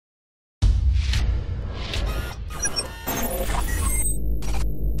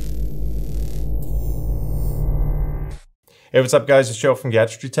Hey, what's up guys? It's Joe from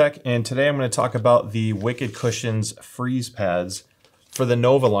Gadgetry Tech, and today I'm going to talk about the Wicked Cushions FreeZe pads for the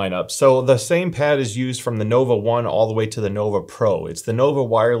Nova lineup. So the same pad is used from the Nova 1 all the way to the Nova Pro. It's the Nova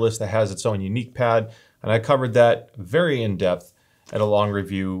Wireless that has its own unique pad, and I covered that very in-depth at a long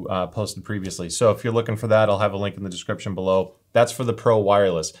review posted previously. So if you're looking for that, I'll have a link in the description below. That's for the Pro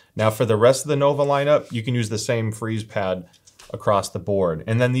Wireless. Now for the rest of the Nova lineup, you can use the same FreeZe pad across the board.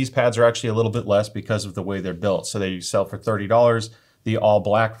 And then these pads are actually a little bit less because of the way they're built. So they sell for $30. The all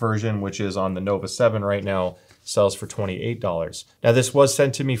black version, which is on the Nova 7 right now, sells for $28. Now this was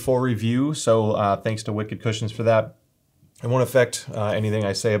sent to me for review, so thanks to Wicked Cushions for that. It won't affect anything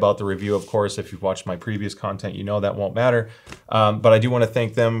I say about the review, of course. If you've watched my previous content, you know that won't matter. But I do want to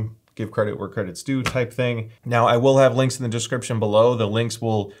thank them, give credit where credit's due type thing. Now I will have links in the description below. The links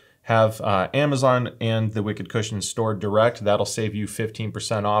will have Amazon and the Wicked Cushions stored direct. That'll save you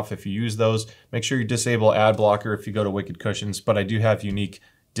 15% off if you use those. Make sure you disable ad blocker if you go to Wicked Cushions, but I do have unique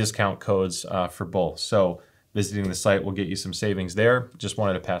discount codes for both. So visiting the site will get you some savings there. Just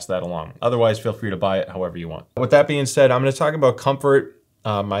wanted to pass that along. Otherwise, feel free to buy it however you want. With that being said, I'm going to talk about comfort,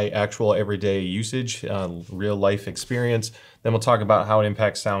 my actual everyday usage, real life experience. Then we'll talk about how it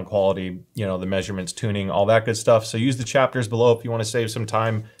impacts sound quality, you know, the measurements, tuning, all that good stuff. So use the chapters below if you want to save some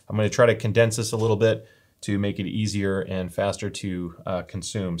time. I'm going to try to condense this a little bit to make it easier and faster to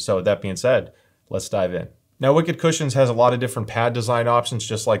consume. So with that being said, let's dive in. Now, Wicked Cushions has a lot of different pad design options,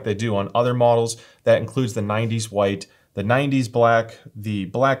 just like they do on other models. That includes the 90s white, the 90s black, the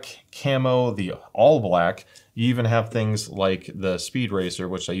black camo, the all black. You even have things like the Speed Racer,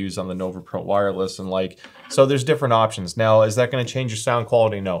 which I use on the Nova Pro Wireless, and like, so there's different options. Now, is that going to change your sound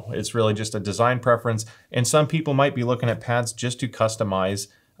quality? No, it's really just a design preference. And some people might be looking at pads just to customize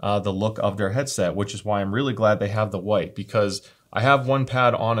the look of their headset, which is why I'm really glad they have the white, because I have one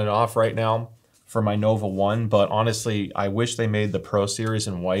pad on and off right now for my Nova 1, but honestly, I wish they made the Pro Series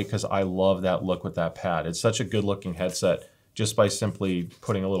in white because I love that look with that pad. It's such a good looking headset just by simply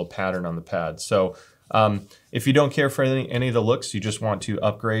putting a little pattern on the pad. So if you don't care for any of the looks, you just want to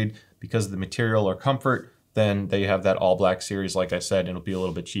upgrade because of the material or comfort, then they have that all black series, like I said, and it'll be a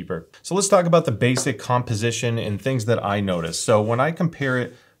little bit cheaper. So let's talk about the basic composition and things that I noticed. So when I compare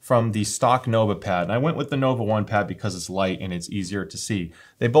it from the stock Nova pad, and I went with the Nova 1 pad because it's light and it's easier to see.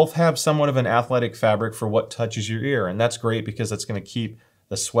 They both have somewhat of an athletic fabric for what touches your ear, and that's great because it's going to keep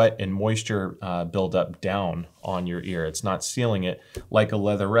the sweat and moisture buildup down on your ear. It's not sealing it like a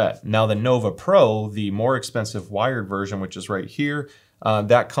leatherette. Now the Nova Pro, the more expensive wired version, which is right here,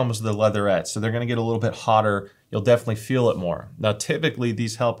 that comes with the leatherette. So they're going to get a little bit hotter. You'll definitely feel it more. Now typically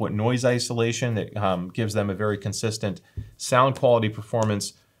these help with noise isolation. That gives them a very consistent sound quality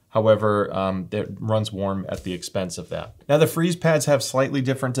performance. However, it runs warm at the expense of that. Now the FreeZe pads have slightly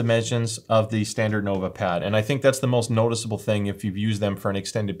different dimensions of the standard Nova pad, and I think that's the most noticeable thing if you've used them for an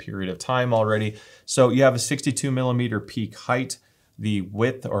extended period of time already. So you have a 62mm peak height. The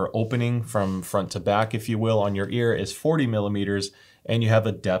width or opening from front to back, if you will, on your ear is 40mm, and you have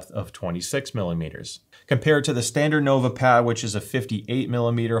a depth of 26mm. Compared to the standard Nova pad, which is a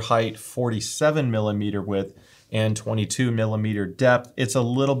 58mm height, 47mm width, and 22mm depth, it's a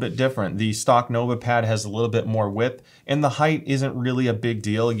little bit different. The stock Nova pad has a little bit more width, and the height isn't really a big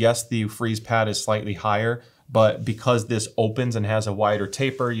deal. Yes, the FreeZe pad is slightly higher, but because this opens and has a wider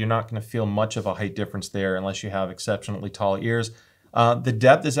taper, you're not going to feel much of a height difference there unless you have exceptionally tall ears. The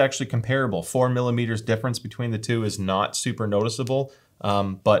depth is actually comparable. 4mm difference between the two is not super noticeable.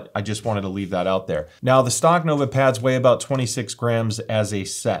 But I just wanted to leave that out there. Now the stock Nova pads weigh about 26 grams as a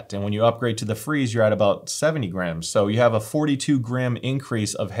set, and when you upgrade to the FreeZe, you're at about 70 grams. So you have a 42 gram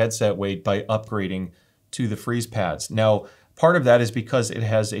increase of headset weight by upgrading to the FreeZe pads. Now part of that is because it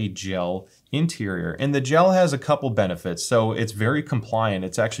has a gel interior, and the gel has a couple benefits. So it's very compliant.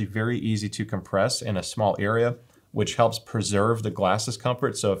 It's actually very easy to compress in a small area, which helps preserve the glasses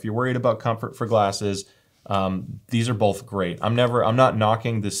comfort. So if you're worried about comfort for glasses, these are both great. I'm not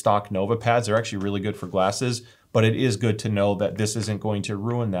knocking the stock Nova pads. They're actually really good for glasses, but it is good to know that this isn't going to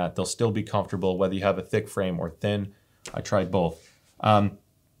ruin that. They'll still be comfortable whether you have a thick frame or thin. I tried both.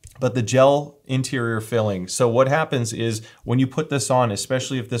 But the gel interior filling. So what happens is when you put this on,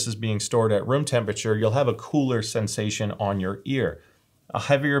 especially if this is being stored at room temperature, you'll have a cooler sensation on your ear. A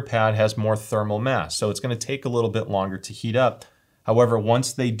heavier pad has more thermal mass, so it's going to take a little bit longer to heat up. However,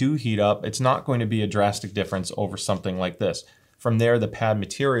 once they do heat up, it's not going to be a drastic difference over something like this. From there, the pad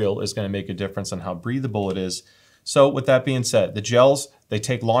material is going to make a difference on how breathable it is. So with that being said, the gels, they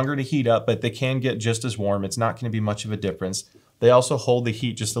take longer to heat up, but they can get just as warm. It's not going to be much of a difference. They also hold the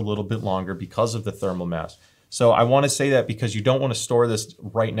heat just a little bit longer because of the thermal mass. So I want to say that because you don't want to store this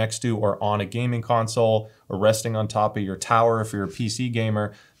right next to or on a gaming console or resting on top of your tower if you're a PC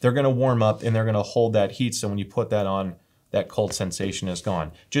gamer. They're going to warm up and they're going to hold that heat, so when you put that on, that cold sensation is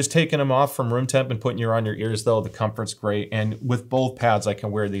gone. Just taking them off from room temp and putting you on your ears though, the comfort's great. And with both pads, I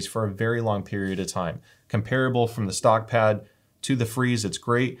can wear these for a very long period of time. Comparable from the stock pad to the FreeZe, it's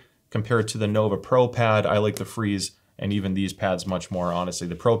great. Compared to the Nova Pro pad, I like the FreeZe and even these pads much more, honestly.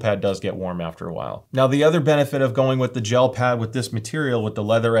 The Pro pad does get warm after a while. Now, the other benefit of going with the gel pad with this material, with the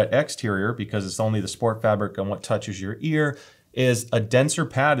leatherette exterior, because it's only the sport fabric and what touches your ear, is a denser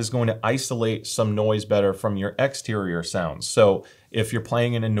pad is going to isolate some noise better from your exterior sounds. So if you're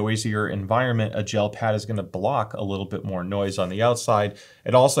playing in a noisier environment, a gel pad is going to block a little bit more noise on the outside.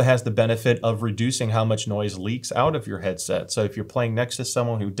 It also has the benefit of reducing how much noise leaks out of your headset. So if you're playing next to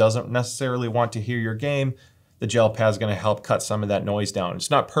someone who doesn't necessarily want to hear your game, the gel pad is going to help cut some of that noise down.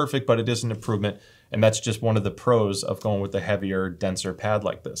 It's not perfect, but it is an improvement. And that's just one of the pros of going with a heavier, denser pad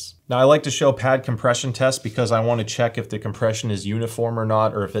like this. Now, I like to show pad compression tests because I want to check if the compression is uniform or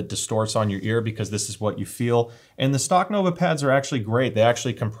not, or if it distorts on your ear, because this is what you feel. And the stock Nova pads are actually great. They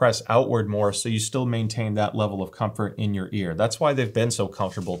actually compress outward more, so you still maintain that level of comfort in your ear. That's why they've been so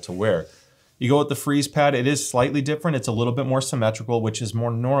comfortable to wear. You go with the FreeZe pad, it is slightly different. It's a little bit more symmetrical, which is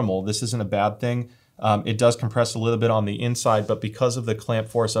more normal. This isn't a bad thing. It does compress a little bit on the inside, but because of the clamp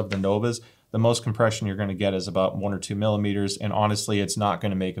force of the Novas, the most compression you're going to get is about 1 or 2 millimeters. And honestly, it's not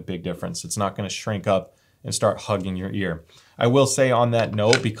going to make a big difference. It's not going to shrink up and start hugging your ear. I will say on that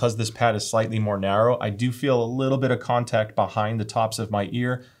note, because this pad is slightly more narrow, I do feel a little bit of contact behind the tops of my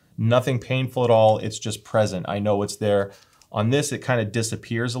ear. Nothing painful at all. It's just present. I know it's there. On this, it kind of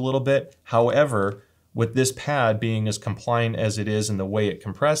disappears a little bit. However, with this pad being as compliant as it is and the way it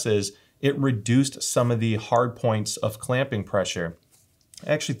compresses, it reduced some of the hard points of clamping pressure.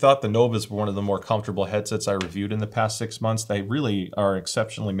 I actually thought the Novas were one of the more comfortable headsets I reviewed in the past 6 months. They really are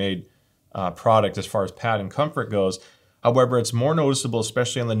exceptionally made product as far as pad and comfort goes. However, it's more noticeable,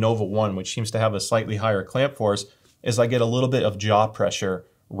 especially on the Nova 1, which seems to have a slightly higher clamp force, is I get a little bit of jaw pressure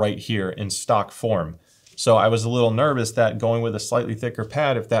right here in stock form. So I was a little nervous that going with a slightly thicker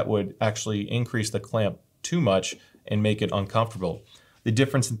pad, if that would actually increase the clamp too much and make it uncomfortable. The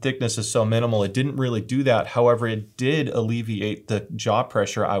difference in thickness is so minimal, it didn't really do that. However, it did alleviate the jaw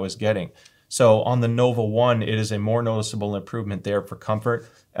pressure I was getting. So on the Nova 1, it is a more noticeable improvement there for comfort.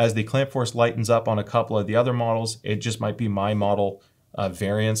 As the clamp force lightens up on a couple of the other models, it just might be my model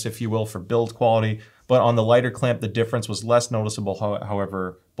variance, if you will, for build quality. But on the lighter clamp, the difference was less noticeable.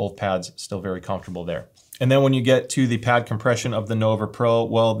 However, both pads still very comfortable there. And then when you get to the pad compression of the Nova Pro,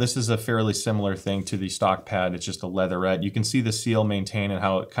 well, this is a fairly similar thing to the stock pad. It's just a leatherette. You can see the seal maintain and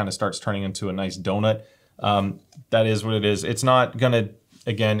how it kind of starts turning into a nice donut. That is what it is. It's not going to,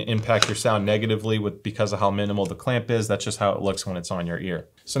 again, impact your sound negatively because of how minimal the clamp is. That's just how it looks when it's on your ear.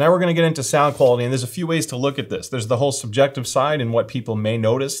 So now we're going to get into sound quality, and there's a few ways to look at this. There's the whole subjective side and what people may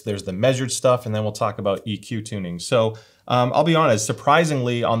notice. There's the measured stuff, and then we'll talk about EQ tuning. So I'll be honest,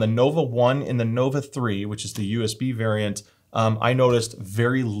 surprisingly, on the Nova 1 and the Nova 3, which is the USB variant, I noticed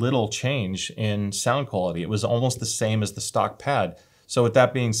very little change in sound quality. It was almost the same as the stock pad. So with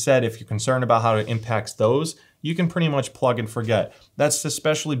that being said, if you're concerned about how it impacts those, you can pretty much plug and forget. That's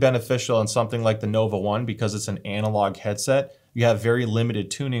especially beneficial on something like the Nova 1 because it's an analog headset. You have very limited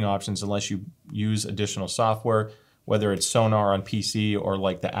tuning options unless you use additional software, whether it's Sonar on PC or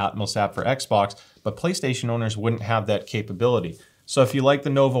like the Atmos app for Xbox, but PlayStation owners wouldn't have that capability. So if you like the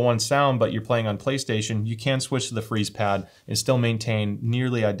Nova 1 sound, but you're playing on PlayStation, you can switch to the FreeZe pad and still maintain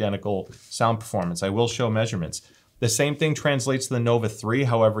nearly identical sound performance. I will show measurements. The same thing translates to the Nova 3.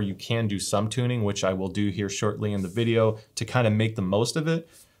 However, you can do some tuning, which I will do here shortly in the video to kind of make the most of it.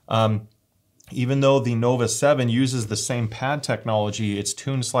 Even though the Nova 7 uses the same pad technology, it's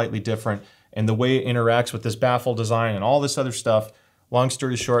tuned slightly different. And the way it interacts with this baffle design and all this other stuff, long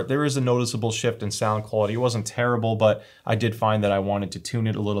story short, there is a noticeable shift in sound quality. It wasn't terrible, but I did find that I wanted to tune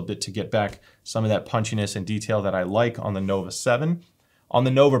it a little bit to get back some of that punchiness and detail that I like on the Nova 7. On the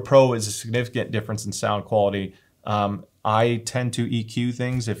Nova Pro is a significant difference in sound quality. I tend to EQ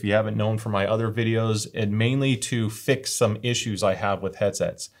things, if you haven't known from my other videos, and mainly to fix some issues I have with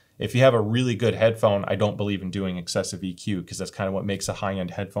headsets. If you have a really good headphone, I don't believe in doing excessive EQ because that's kind of what makes a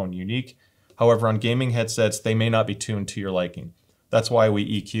high-end headphone unique. However, on gaming headsets, they may not be tuned to your liking. That's why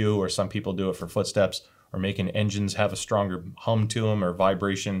we EQ, or some people do it for footsteps, or making engines have a stronger hum to them or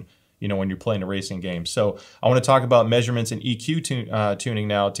vibration. when you're playing a racing game. So I want to talk about measurements and EQ tuning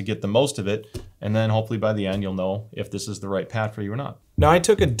now to get the most of it. And then hopefully by the end, you'll know if this is the right pad for you or not. Now, I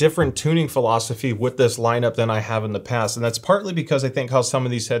took a different tuning philosophy with this lineup than I have in the past, and that's partly because I think how some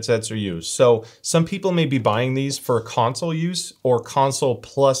of these headsets are used. So some people may be buying these for console use or console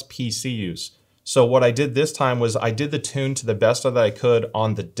plus PC use. So what I did this time was I did the tune to the best that I could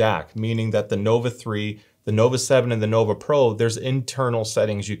on the DAC, meaning that the Nova 3, the Nova 7, and the Nova Pro, there's internal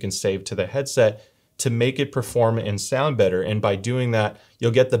settings you can save to the headset to make it perform and sound better. And by doing that,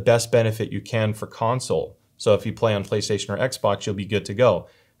 you'll get the best benefit you can for console. So if you play on PlayStation or Xbox, you'll be good to go.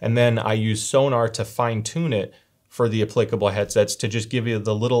 And then I use Sonar to fine tune it for the applicable headsets to just give you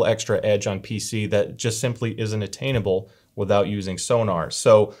the little extra edge on PC that just simply isn't attainable without using Sonar.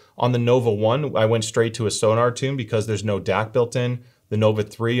 So on the Nova 1, I went straight to a Sonar tune because there's no DAC built in. The Nova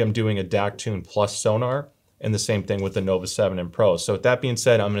 3, I'm doing a DAC tune plus Sonar, and the same thing with the Nova 7 and Pro. So with that being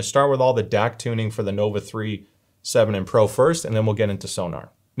said, I'm gonna start with all the DAC tuning for the Nova 3, 7, and Pro first, and then we'll get into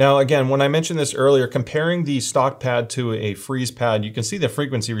Sonar. Now, again, when I mentioned this earlier, comparing the stock pad to a FreeZe pad, you can see the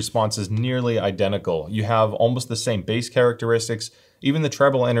frequency response is nearly identical. You have almost the same bass characteristics. Even the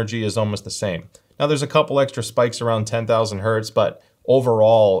treble energy is almost the same. Now, there's a couple extra spikes around 10,000 hertz, but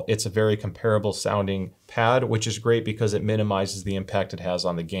overall, it's a very comparable sounding pad, which is great because it minimizes the impact it has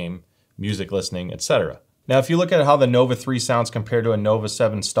on the game, music listening, etc. Now, if you look at how the Nova 3 sounds compared to a Nova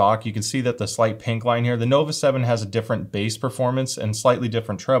 7 stock, you can see that the slight pink line here, the Nova 7 has a different bass performance and slightly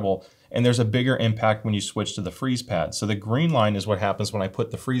different treble, and there's a bigger impact when you switch to the FreeZe pad. So the green line is what happens when I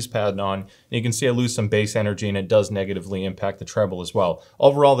put the FreeZe pad on, and you can see I lose some bass energy and it does negatively impact the treble as well.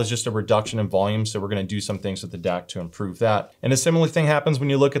 Overall, there's just a reduction in volume, so we're gonna do some things with the DAC to improve that. And a similar thing happens when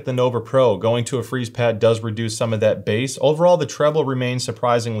you look at the Nova Pro. Going to a FreeZe pad does reduce some of that bass. Overall, the treble remains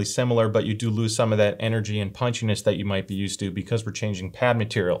surprisingly similar, but you do lose some of that energy and punchiness that you might be used to because we're changing pad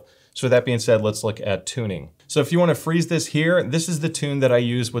material. So with that being said, let's look at tuning. So if you want to freeze this here, this is the tune that I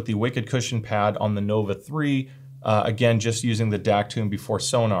use with the Wicked Cushion pad on the Nova 3. Again, just using the DAC tune before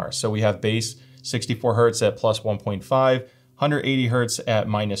Sonar. So we have bass 64 hertz at plus 1.5, 180 hertz at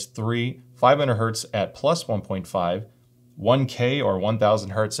minus 3, 500 hertz at plus 1.5, 1K or 1000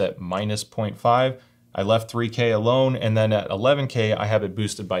 hertz at minus 0.5. I left 3K alone, and then at 11K, I have it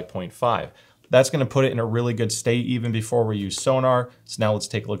boosted by 0.5. That's going to put it in a really good state even before we use Sonar. So now let's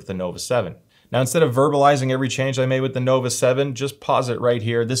take a look at the Nova 7. Now, instead of verbalizing every change I made with the Nova 7, just pause it right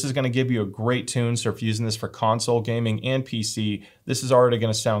here. This is going to give you a great tune. So if you're using this for console gaming and PC, this is already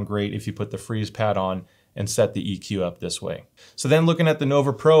going to sound great if you put the FreeZe pad on and set the EQ up this way. So then looking at the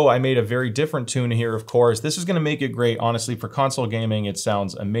Nova Pro, I made a very different tune here, of course. This is going to make it great. Honestly, for console gaming, it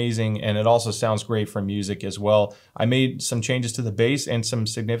sounds amazing, and it also sounds great for music as well. I made some changes to the bass and some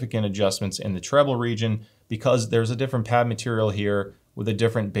significant adjustments in the treble region because there's a different pad material here with a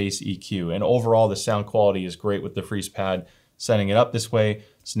different bass EQ. And overall, the sound quality is great with the FreeZe pad, setting it up this way.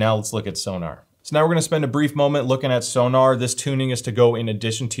 So now let's look at Sonar. So now we're going to spend a brief moment looking at Sonar. This tuning is to go in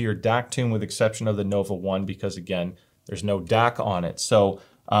addition to your DAC tune with exception of the Nova 1 because again, there's no DAC on it. So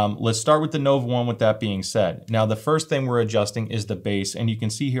let's start with the Nova 1 with that being said. Now the first thing we're adjusting is the bass, and you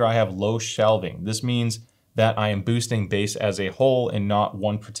can see here I have low shelving. This means that I am boosting bass as a whole and not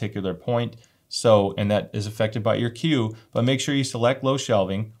one particular point. So, and that is affected by your Q, but make sure you select low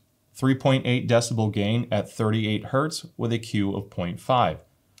shelving, 3.8 decibel gain at 38 hertz with a Q of 0.5.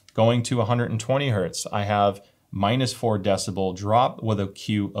 Going to 120 hertz, I have minus 4 decibel drop with a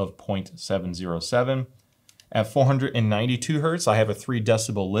Q of 0.707. At 492 hertz, I have a 3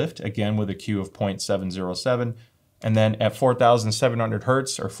 decibel lift, again with a Q of 0.707. And then at 4,700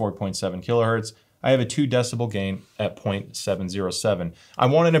 hertz, or 4.7 kilohertz, I have a 2 decibel gain at 0.707. I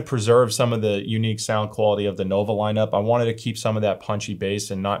wanted to preserve some of the unique sound quality of the Nova lineup. I wanted to keep some of that punchy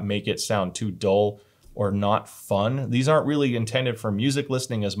bass and not make it sound too dull or not fun. These aren't really intended for music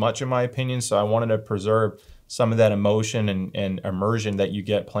listening as much in my opinion, so I wanted to preserve some of that emotion and immersion that you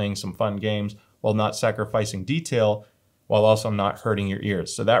get playing some fun games while not sacrificing detail, while also not hurting your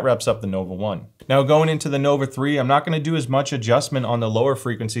ears. So that wraps up the Nova 1. Now going into the Nova 3, I'm not going to do as much adjustment on the lower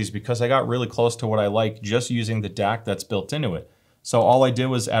frequencies because I got really close to what I like just using the DAC that's built into it. So all I did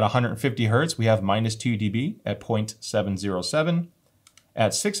was at 150 hertz, we have minus 2 dB at 0.707.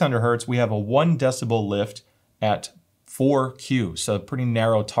 At 600 hertz, we have a 1 decibel lift at 4Q. So a pretty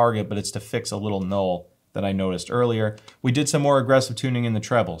narrow target, but it's to fix a little null that I noticed earlier. We did some more aggressive tuning in the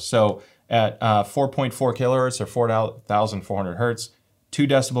treble. So at 4.4 kilohertz or 4,400 hertz, 2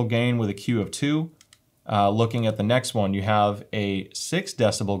 decibel gain with a Q of 2. Looking at the next one, you have a 6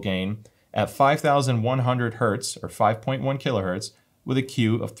 decibel gain at 5,100 hertz or 5.1 kilohertz with a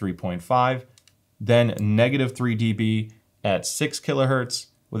Q of 3.5. Then negative 3 dB at 6 kilohertz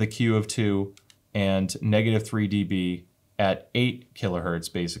with a Q of 2 and negative 3 dB at 8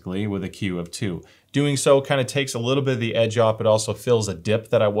 kilohertz basically with a Q of 2. Doing so kind of takes a little bit of the edge off, but also fills a dip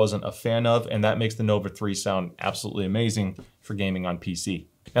that I wasn't a fan of, and that makes the Nova 3 sound absolutely amazing for gaming on PC.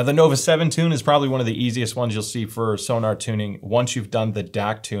 Now the Nova 7 tune is probably one of the easiest ones you'll see for Sonar tuning once you've done the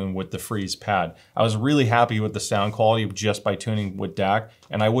DAC tune with the FreeZe pad. I was really happy with the sound quality just by tuning with DAC,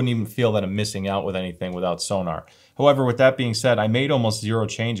 and I wouldn't even feel that I'm missing out with anything without Sonar. However, with that being said, I made almost 0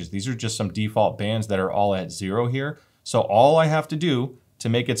 changes. These are just some default bands that are all at 0 here. So all I have to do to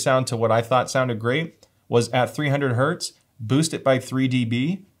make it sound to what I thought sounded great was at 300 Hertz, boost it by 3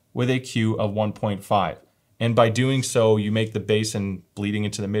 dB with a Q of 1.5. And by doing so, you make the bass and bleeding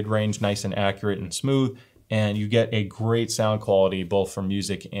into the mid-range nice and accurate and smooth, and you get a great sound quality both for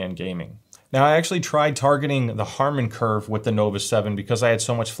music and gaming. Now I actually tried targeting the Harman curve with the Nova 7 because I had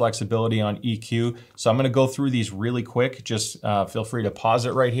so much flexibility on EQ. So I'm gonna go through these really quick. Just feel free to pause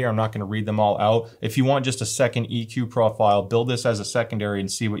it right here. I'm not gonna read them all out. If you want just a second EQ profile, build this as a secondary and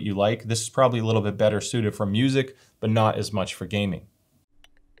see what you like. This is probably a little bit better suited for music, but not as much for gaming.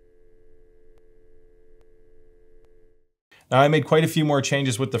 Now I made quite a few more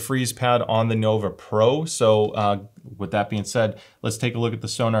changes with the FreeZe pad on the Nova Pro. So with that being said, let's take a look at the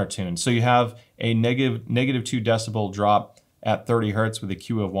Sonar tune. So you have a negative 2 decibel drop at 30 Hertz with a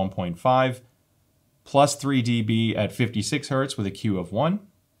Q of 1.5, plus 3 dB at 56 Hertz with a Q of 1,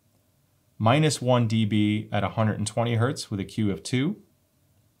 minus 1 dB at 120 Hertz with a Q of 2,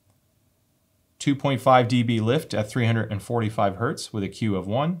 2.5 dB lift at 345 Hertz with a Q of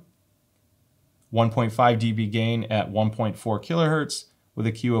 1, 1.5 dB gain at 1.4 kilohertz with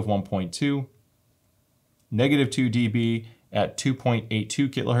a Q of 1.2, negative 2 dB at 2.82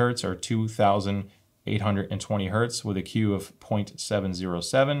 kilohertz or 2,820 hertz with a Q of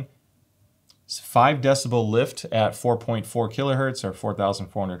 0.707, 5 decibel lift at 4.4 kilohertz or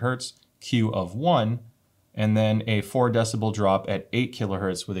 4,400 hertz, Q of 1, and then a 4 decibel drop at 8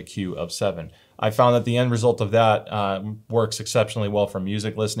 kilohertz with a Q of 7. I found that the end result of that works exceptionally well for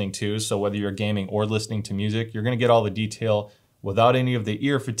music listening too. So whether you're gaming or listening to music, you're gonna get all the detail without any of the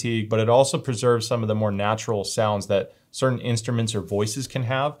ear fatigue, but it also preserves some of the more natural sounds that certain instruments or voices can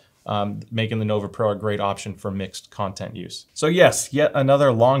have, making the Nova Pro a great option for mixed content use. So yes, yet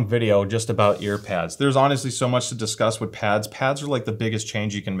another long video just about ear pads. There's honestly so much to discuss with pads. Pads are like the biggest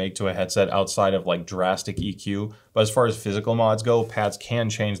change you can make to a headset outside of like drastic EQ. But as far as physical mods go, pads can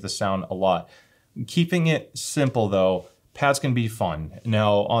change the sound a lot. Keeping it simple though, pads can be fun.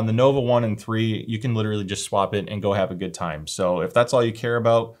 Now on the Nova 1 and 3, you can literally just swap it and go have a good time. So if that's all you care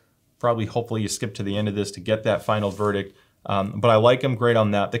about, hopefully you skip to the end of this to get that final verdict. But I like them great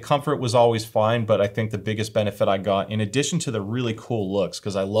on that. The comfort was always fine, but I think the biggest benefit I got, in addition to the really cool looks,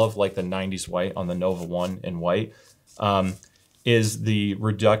 because I love like the 90s white on the Nova 1 in white, is the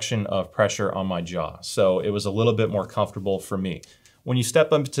reduction of pressure on my jaw. So it was a little bit more comfortable for me. When you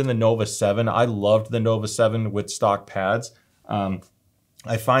step up to the Nova 7, I loved the Nova 7 with stock pads. I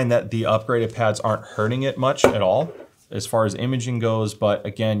find that the upgraded pads aren't hurting it much at all as far as imaging goes, but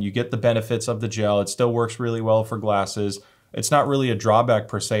again, you get the benefits of the gel. It still works really well for glasses. It's not really a drawback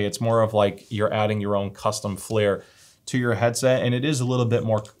per se. It's more of like you're adding your own custom flair to your headset, and it is a little bit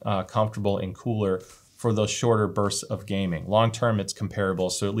more comfortable and cooler for those shorter bursts of gaming. Long term, it's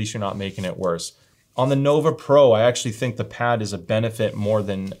comparable, so at least you're not making it worse. On the Nova Pro, I actually think the pad is a benefit more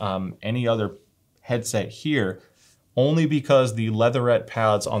than any other headset here, only because the leatherette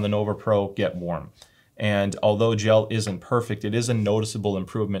pads on the Nova Pro get warm. And although gel isn't perfect, it is a noticeable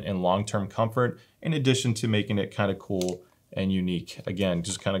improvement in long-term comfort, in addition to making it kind of cool and unique. Again,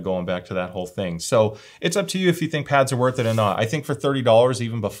 just kind of going back to that whole thing. So it's up to you if you think pads are worth it or not. I think for $30,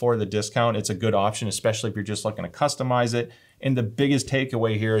 even before the discount, it's a good option, especially if you're just looking to customize it. And the biggest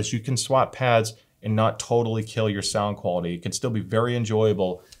takeaway here is you can swap pads and not totally kill your sound quality. It can still be very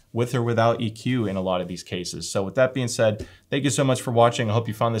enjoyable with or without EQ in a lot of these cases. So with that being said, thank you so much for watching. I hope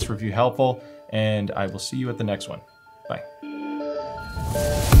you found this review helpful, and I will see you at the next one.